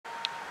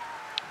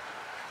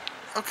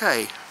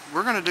Okay,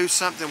 we're going to do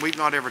something we've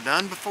not ever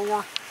done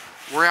before.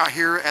 We're out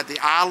here at the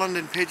island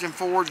in Pigeon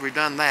Forge. We've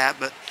done that,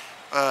 but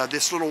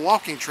this little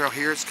walking trail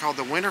here, it's called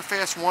the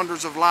Winterfest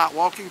Wonders of Light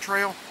Walking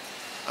Trail.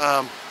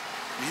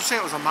 Did you say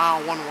it was a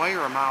mile one way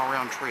or a mile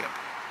round trip?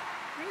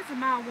 I think it's a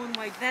mile one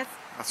way.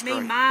 That's me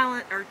great.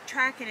 miling or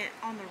tracking it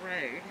on the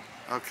road.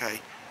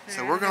 Okay,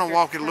 so we're going to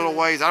walk it a little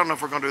ways. I don't know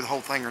if we're going to do the whole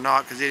thing or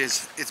not because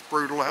it's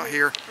brutal out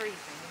here. Freezing.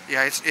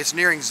 Yeah, it's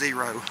nearing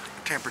 0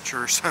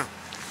 temperature, so,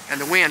 and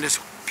the wind is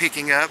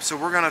picking up, so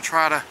we're going to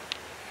try to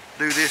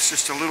do this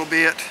just a little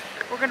bit.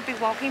 We're going to be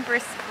walking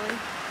briskly.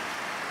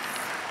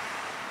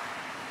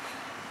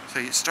 So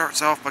it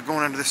starts off by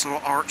going under this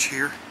little arch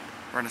here,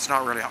 and it's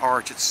not really an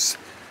arch, it's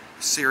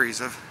a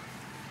series of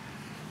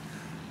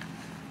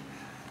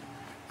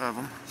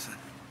them. So,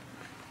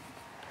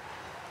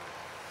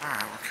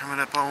 alright, we're coming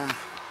up on,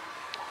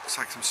 looks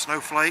like some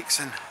snowflakes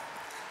and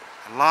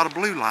a lot of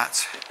blue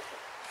lights.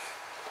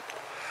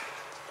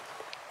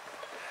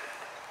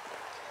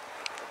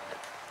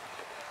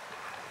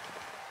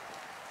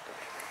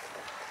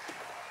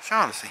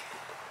 Shaughnessy.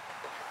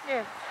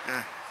 Yeah.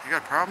 Yeah. You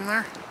got a problem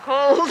there?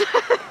 Cold.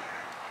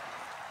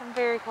 I'm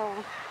very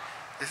cold.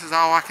 This is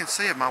all I can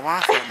see of my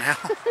wife right now.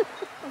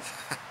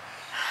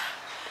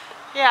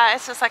 Yeah,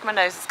 it's just like my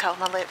nose is cold,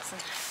 my lips.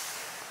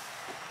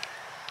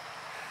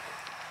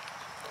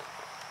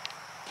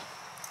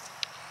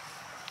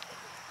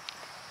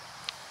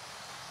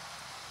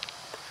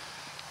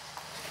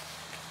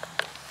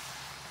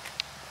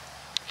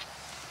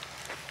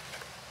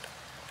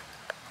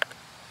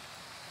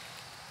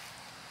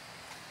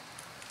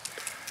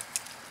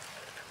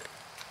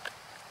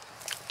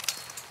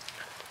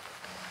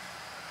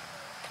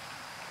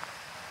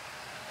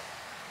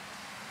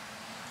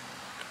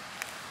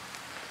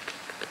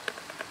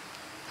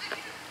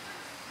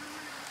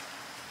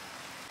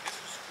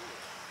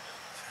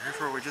 Here's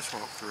where we just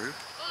walked through.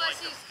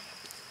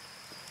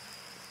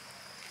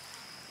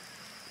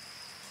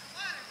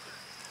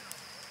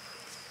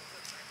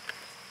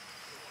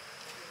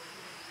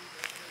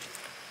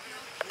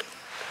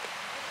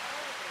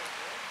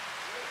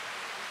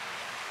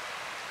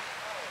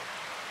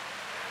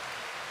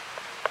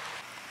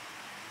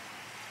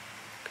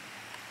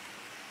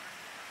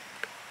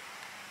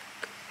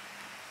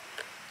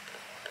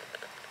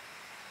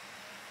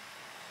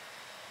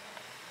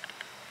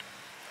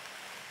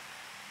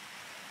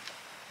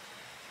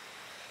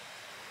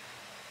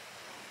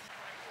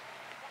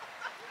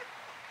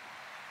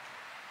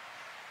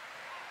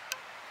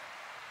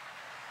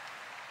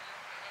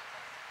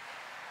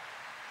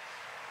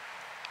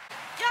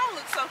 Y'all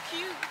look so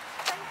cute.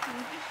 Thank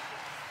you.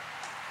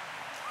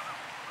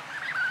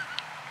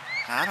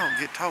 I don't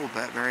get told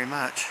that very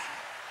much.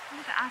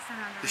 Look at the ice on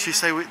the Did she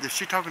say did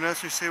she talking to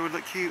us and say we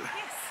look cute?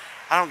 Yes.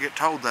 I don't get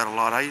told that a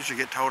lot. I usually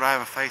get told I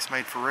have a face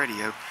made for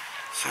radio.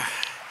 So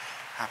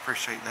I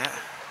appreciate that.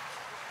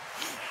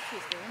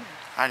 She's doing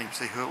it. I didn't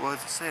even see who it was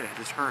that said it. I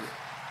just heard it.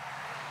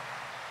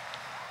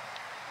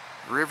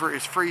 The river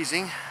is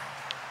freezing.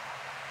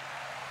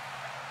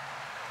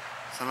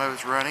 Some of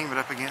it's running, but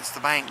up against the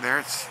bank there,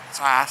 it's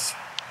ice.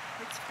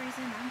 It's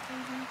freezing, I'm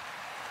freezing.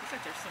 Looks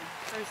like there's some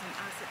frozen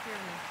ice up here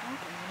on the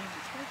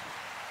mountain.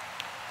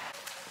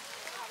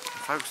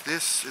 Folks,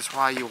 this is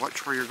why you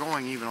watch where you're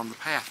going, even on the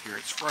path here.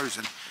 It's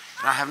frozen.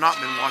 And I have not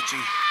been watching,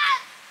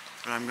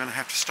 but I'm going to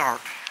have to start.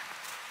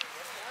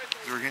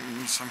 We're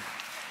getting some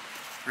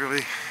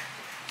really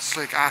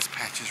slick ice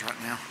patches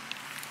right now.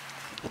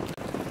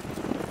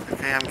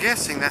 Okay, I'm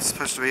guessing that's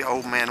supposed to be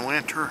Old Man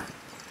Winter.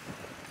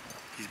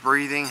 He's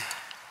breathing.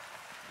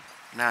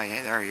 No, he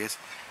ain't. There he is.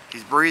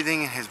 He's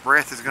breathing, and his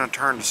breath is going to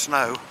turn to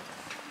snow.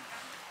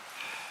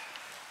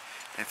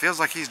 It feels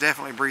like he's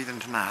definitely breathing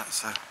tonight,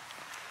 so.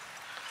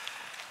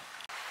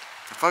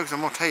 But folks, I'm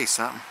going to tell you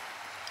something.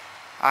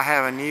 I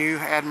have a new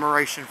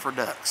admiration for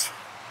ducks.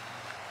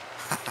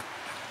 They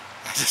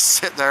just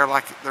sit there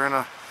like they're in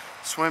a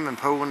swimming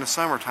pool in the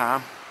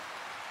summertime.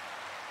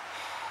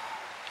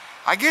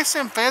 I guess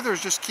them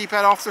feathers just keep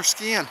that off their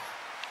skin.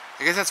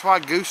 I guess that's why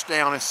goose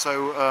down is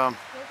so,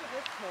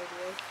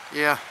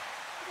 yeah.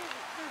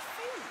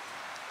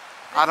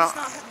 I don't,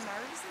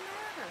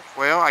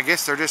 well, I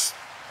guess they're just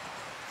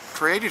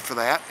created for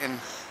that, and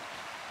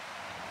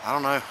I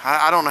don't know.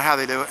 I don't know how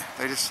they do it.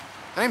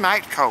 They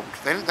act cold.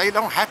 They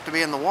don't have to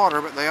be in the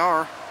water, but they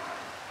are.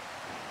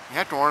 You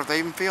have to wonder if they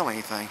even feel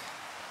anything.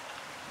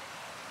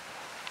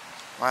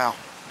 Wow.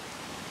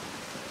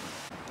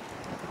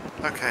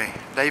 Okay,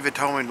 David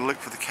told me to look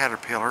for the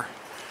caterpillar,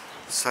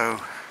 so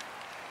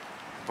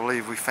I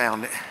believe we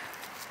found it.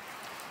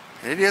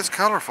 It is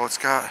colorful. It's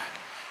got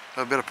a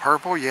little bit of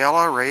purple,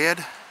 yellow,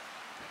 red,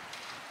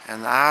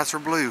 and the eyes are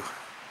blue.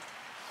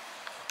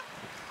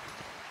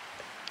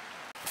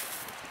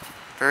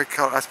 Very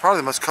colorful. That's probably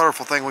the most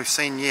colorful thing we've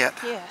seen yet.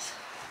 Yes.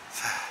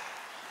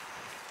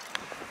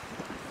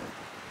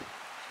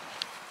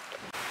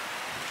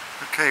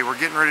 Okay, we're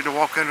getting ready to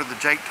walk under the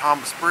Jake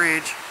Thomas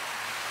Bridge,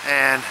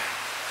 and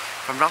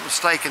if I'm not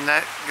mistaken,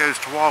 that goes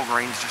to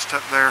Walgreens just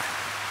up there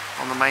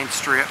on the main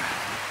strip.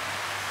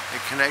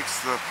 It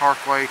connects the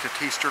parkway to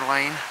Teaster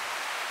Lane.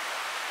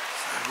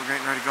 We're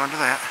getting ready to go into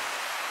that.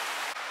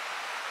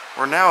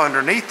 We're now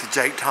underneath the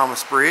Jake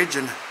Thomas Bridge,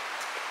 and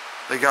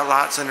they got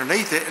lights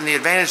underneath it. And the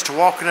advantage to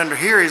walking under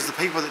here is the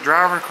people that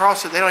drive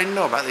across it, they don't even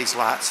know about these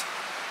lights.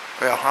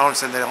 Well, I don't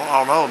say they don't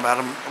all know about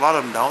them. A lot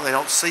of them don't. They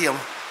don't see them.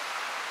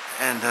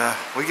 And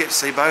we get to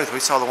see both. We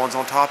saw the ones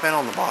on top and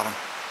on the bottom.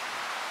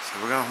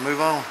 So we're going to move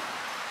on.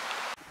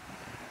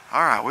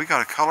 All right, we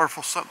got a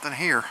colorful something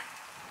here.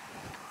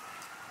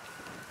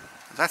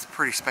 That's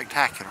pretty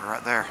spectacular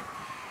right there.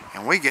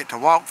 And we get to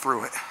walk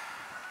through it.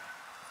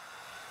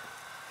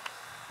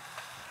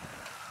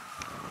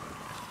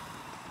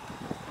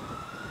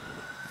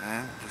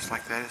 And just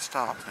like that, it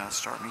stopped. Now it's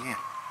starting again.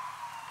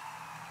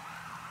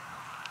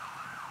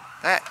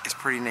 That is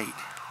pretty neat.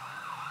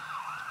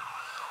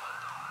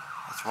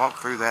 Let's walk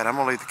through that. I'm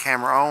going to leave the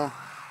camera on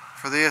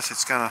for this.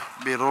 It's going to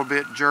be a little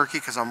bit jerky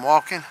because I'm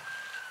walking.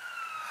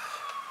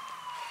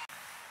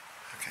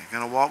 Okay,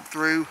 going to walk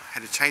through.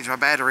 Had to change my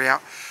battery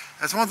out.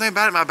 That's one thing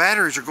about it. My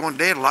batteries are going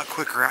dead a lot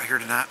quicker out here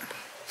tonight.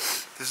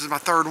 This is my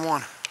third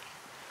one.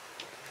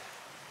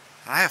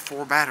 I have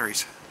 4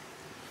 batteries.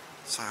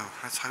 So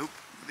let's hope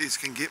these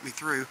can get me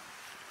through.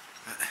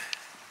 But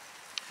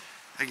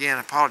again,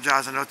 I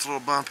apologize. I know it's a little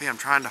bumpy. I'm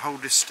trying to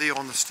hold this still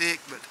on the stick,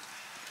 but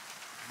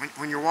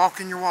when you're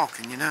walking, you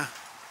know.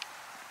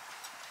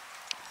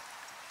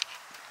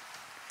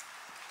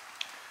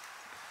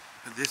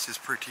 But this is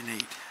pretty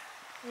neat.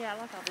 Yeah, I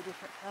like all the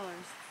different colors.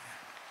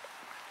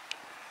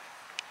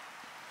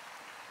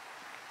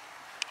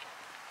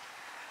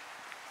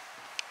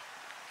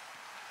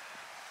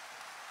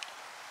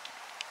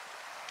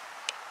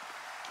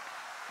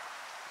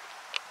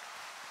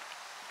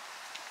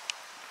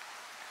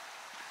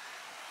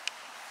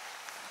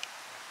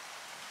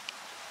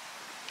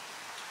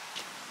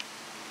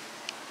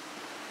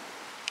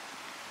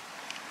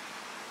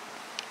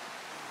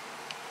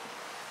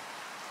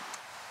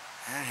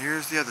 And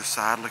here's the other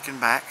side looking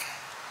back.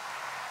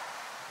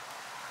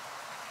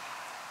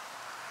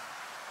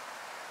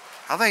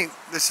 I think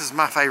this is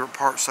my favorite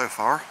part so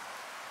far.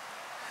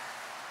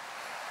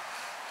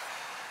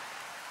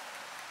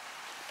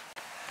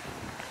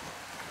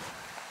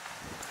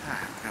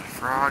 Alright, we've got a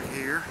frog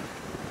here.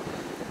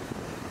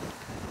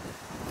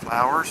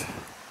 Flowers.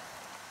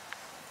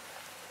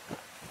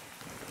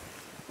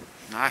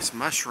 Nice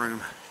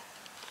mushroom.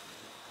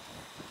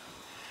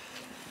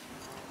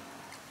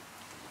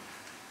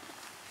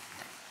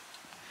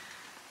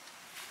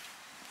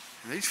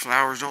 And these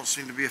flowers don't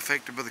seem to be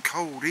affected by the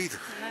cold either.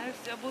 No,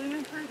 still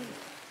blooming pretty.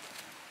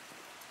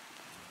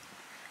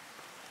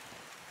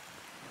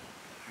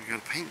 We got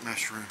a pink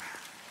mushroom.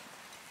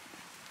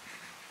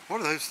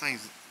 What are those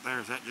things there?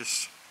 Is that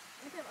just...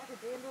 Is that like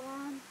a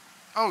dandelion?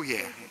 Oh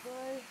yeah.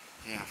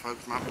 Yeah,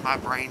 folks, my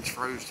brain's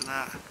froze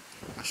tonight.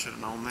 I should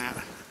have known that.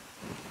 That's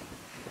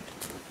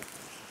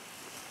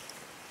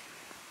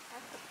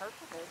the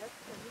purple there. That's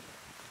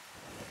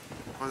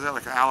pretty. Was that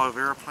like an aloe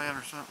vera plant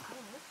or something? Oh,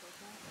 that's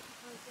okay.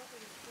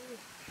 Oh,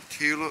 it's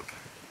Tulip,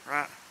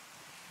 right?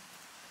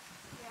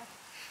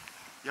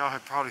 Yeah. Y'all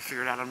have probably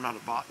figured out I'm not a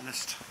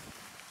botanist.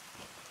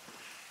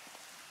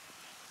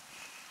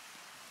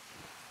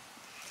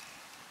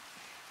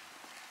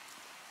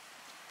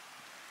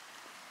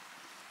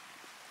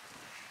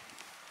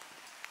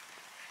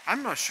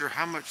 I'm not sure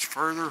how much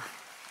further.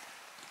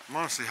 I'm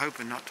honestly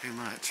hoping not too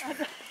much.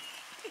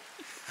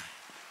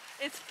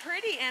 It's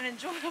pretty and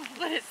enjoyable,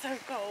 but it's so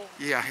cold.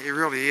 Yeah, it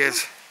really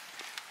is.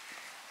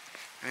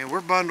 I mean,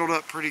 we're bundled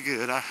up pretty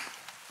good. I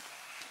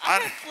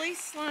have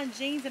fleece lined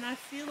jeans and I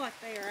feel like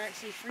they are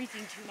actually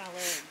freezing to my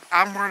legs.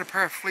 I'm wearing a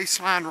pair of fleece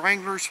lined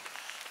Wranglers.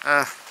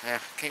 Yeah,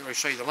 can't really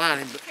show you the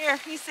lining, but Here,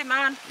 you see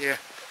mine? yeah.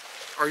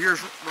 Are yours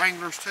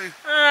Wranglers too?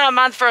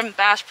 Mine's from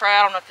Bass Pro.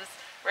 I don't know if it's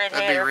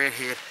redhead. That'd be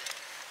redhead.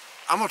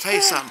 I'm gonna tell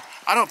you something.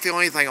 I don't feel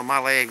anything on my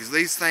legs.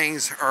 These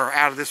things are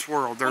out of this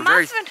world. They're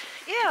Well,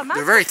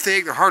 they're very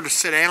thick. They're hard to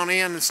sit down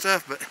in and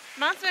stuff. But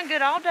mine's been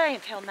good all day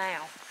until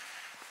now.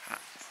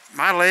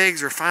 my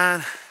legs are fine.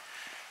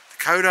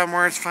 The coat I'm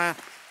wearing is fine.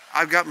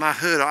 I've got my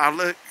hood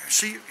on.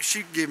 She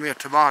gave me a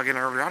toboggan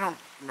earlier. I don't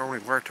normally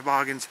wear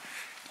toboggans,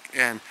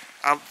 and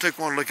I took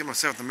one look at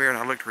myself in the mirror and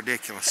I looked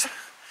ridiculous.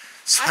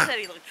 So, I said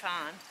he looked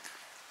fine.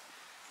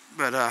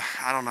 but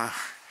I don't know.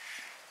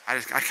 I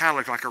kind of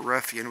look like a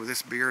ruffian with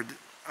this beard that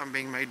I'm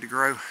being made to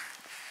grow,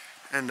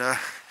 and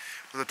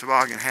with a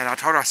toboggan hat. I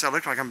told her, I said I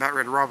look like I'm about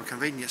ready to rob a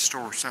convenience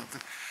store or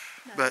something.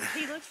 No, but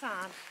he looks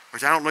fine.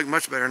 Which I don't look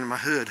much better than my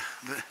hood.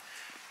 But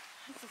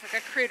This looks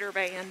like a critter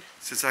band.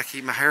 since I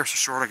keep my hair so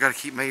short, I got to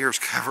keep my ears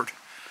covered.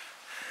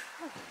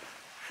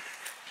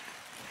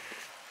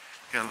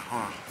 Got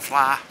a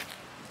fly,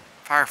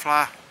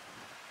 firefly.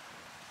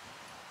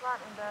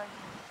 Lightning bug.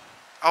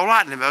 Oh,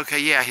 lightning bug. Okay,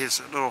 yeah,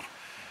 his little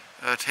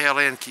tail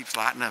end keeps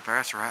lighting up there.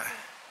 That's right.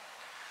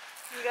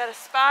 You got a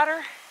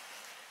spider.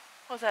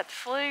 What's that, the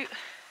flute?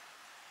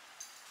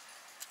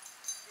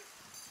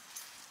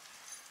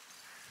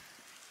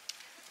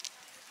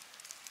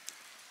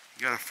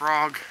 You got a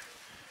frog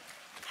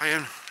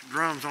playing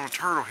drums on a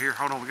turtle here.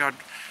 Hold on,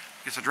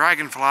 it's a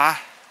dragonfly.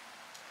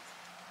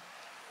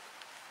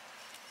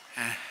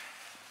 And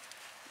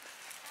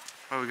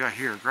What do we got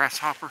here?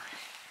 Grasshopper.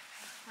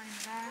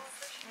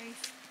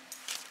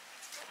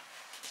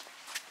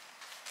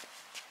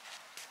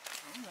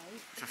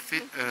 It's a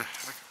fit.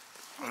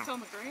 It's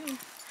on the ground,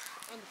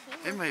 on the floor.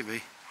 It may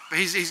be. But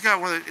he's got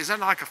one. Is that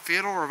like a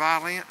fiddle or a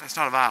violin? That's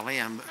not a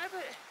violin, but. No,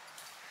 but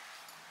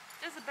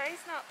does the bass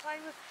not play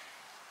with?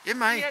 It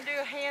may. You gotta do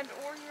a hand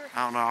or your.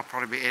 I don't know. I'll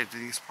probably be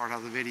editing this part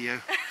of the video.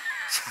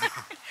 So.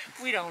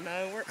 We don't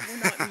know. We're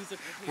not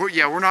musical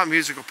people. We're not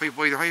musical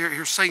people either.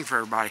 Here, sing for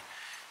everybody.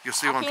 You'll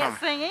see what I'm talking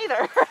about. I can't sing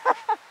either.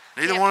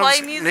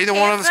 Neither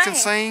one of us can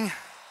sing.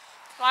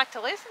 Like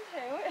to listen to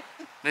it.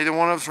 Neither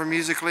one of us are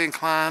musically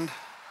inclined.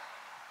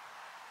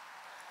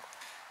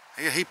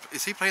 Yeah,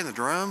 is he playing the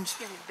drums?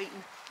 Yeah, he's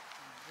beating.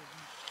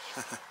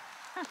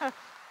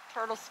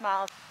 Turtle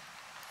smiles.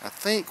 I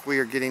think we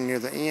are getting near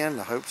the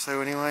end. I hope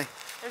so anyway.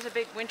 There's a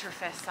big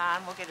Winterfest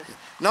sign. We'll get it.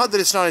 Not that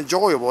it's not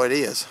enjoyable, it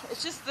is.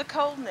 It's just the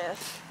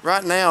coldness.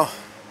 Right now,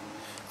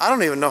 I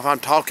don't even know if I'm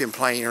talking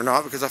plain or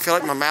not because I feel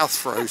like my mouth's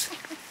froze.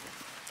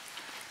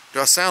 Do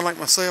I sound like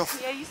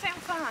myself? Yeah, you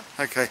sound fine.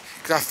 Okay,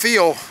 because I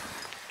feel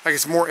like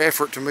it's more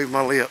effort to move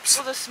my lips.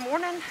 Well, this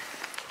morning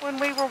when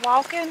we were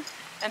walking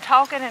and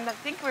talking, and I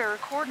think we were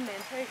recording then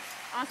too,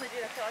 honestly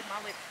did I feel like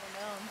my lips were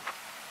numb.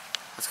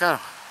 That's kind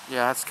of,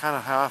 yeah, that's kind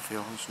of how I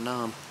feel. It's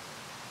numb.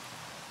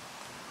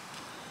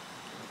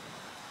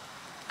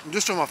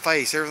 Just on my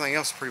face, everything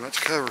else is pretty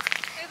much covered.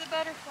 They're the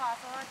butterflies,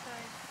 I like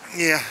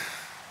those. Yeah.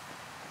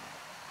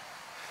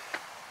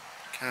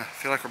 Kind of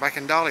feel like we're back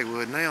in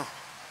Dollywood now.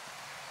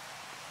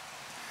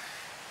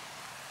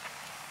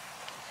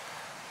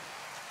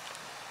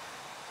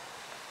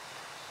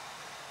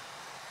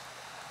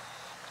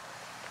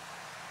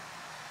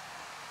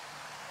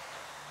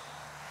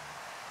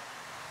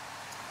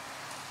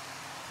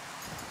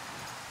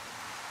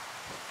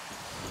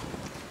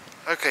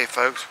 Okay,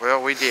 folks,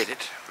 well, we did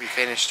it. We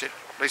finished it.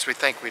 At least we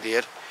think we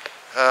did.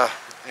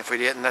 If we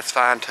didn't, that's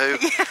fine too.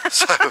 Yeah.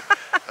 So,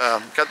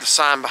 got the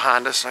sign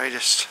behind us. Let me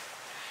just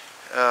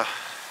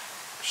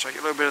show you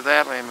a little bit of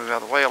that. Let me move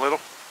out of the way a little.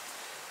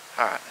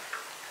 Alright.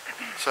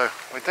 So,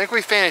 we think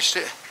we finished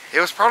it. It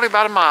was probably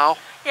about a mile.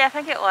 Yeah, I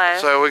think it was.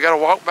 So, we got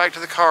to walk back to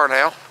the car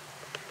now.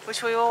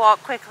 Which we will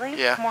walk quickly.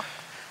 Yeah.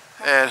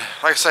 And,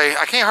 like I say,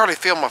 I can't hardly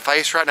feel my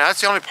face right now.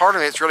 That's the only part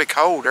of it that's really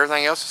cold.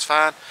 Everything else is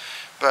fine.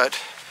 But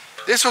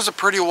this was a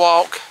pretty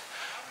walk.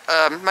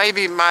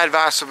 Maybe my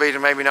advice would be to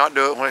maybe not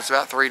do it when it's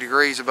about 3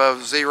 degrees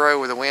above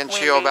zero with a wind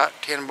chill about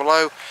 10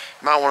 below. You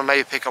might want to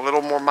maybe pick a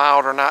little more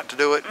milder night to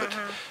do it. But,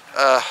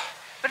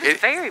 but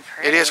it's very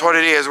pretty. It is what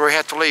it is. We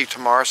have to leave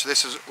tomorrow, so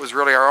this was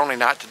really our only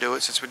night to do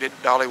it since we did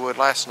Dollywood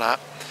last night.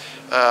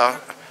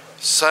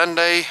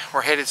 Sunday,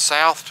 we're headed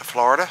south to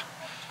Florida.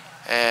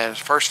 And the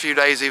first few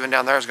days even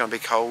down there is going to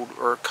be cold,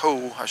 or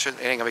cool. It ain't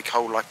going to be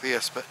cold like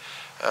this, but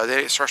then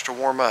it starts to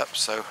warm up.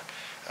 So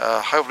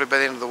hopefully by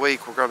the end of the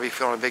week we're going to be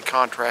feeling a big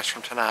contrast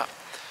from tonight.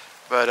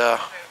 But I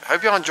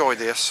hope y'all enjoyed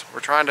this. We're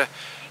trying to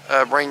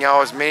bring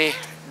y'all as many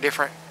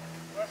different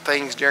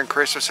things during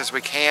Christmas as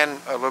we can,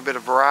 a little bit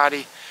of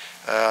variety.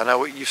 I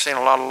know you've seen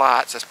a lot of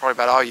lights. That's probably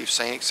about all you've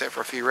seen except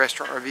for a few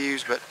restaurant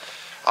reviews, but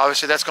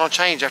obviously that's going to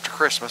change after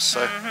Christmas.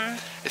 So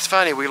it's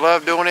funny, we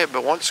love doing it,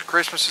 but once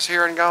Christmas is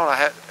here and gone,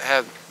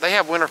 they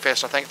have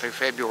Winterfest I think through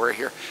February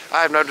here.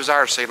 I have no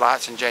desire to see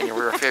lights in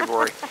January or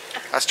February.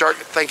 I start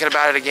thinking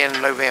about it again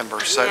in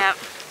November. So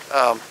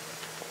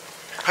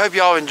hope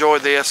y'all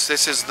enjoyed this.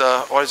 This is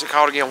the, what is it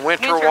called again?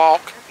 Winter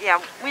Walk?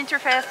 Yeah,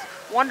 Winterfest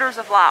Wonders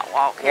of Light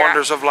Walk. Here.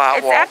 Wonders of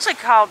Light Walk. It's actually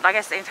called, I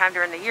guess anytime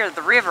during the year,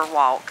 the River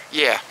Walk.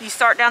 Yeah. You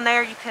start down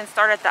there, you can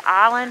start at the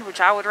island, which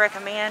I would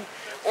recommend.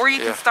 Or you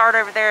can start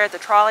over there at the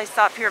trolley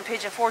stop here in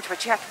Pigeon Forge,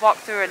 but you have to walk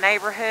through a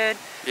neighborhood.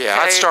 Yeah,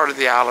 I'd start at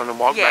the island and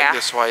walk back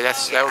this way.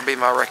 That would be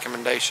my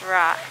recommendation.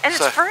 Right, and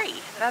it's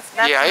free. That's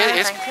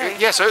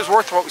so it was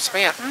worth what we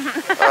spent.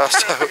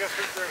 So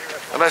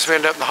unless we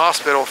end up in the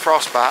hospital with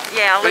frostbite.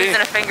 Yeah, losing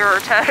a finger or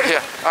toe.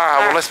 Yeah. All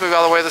right. Well, let's move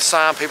out of the way of the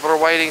sign. People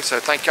are waiting. So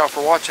thank y'all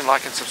for watching.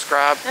 Like and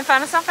subscribe. And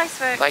find us on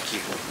Facebook. Thank you.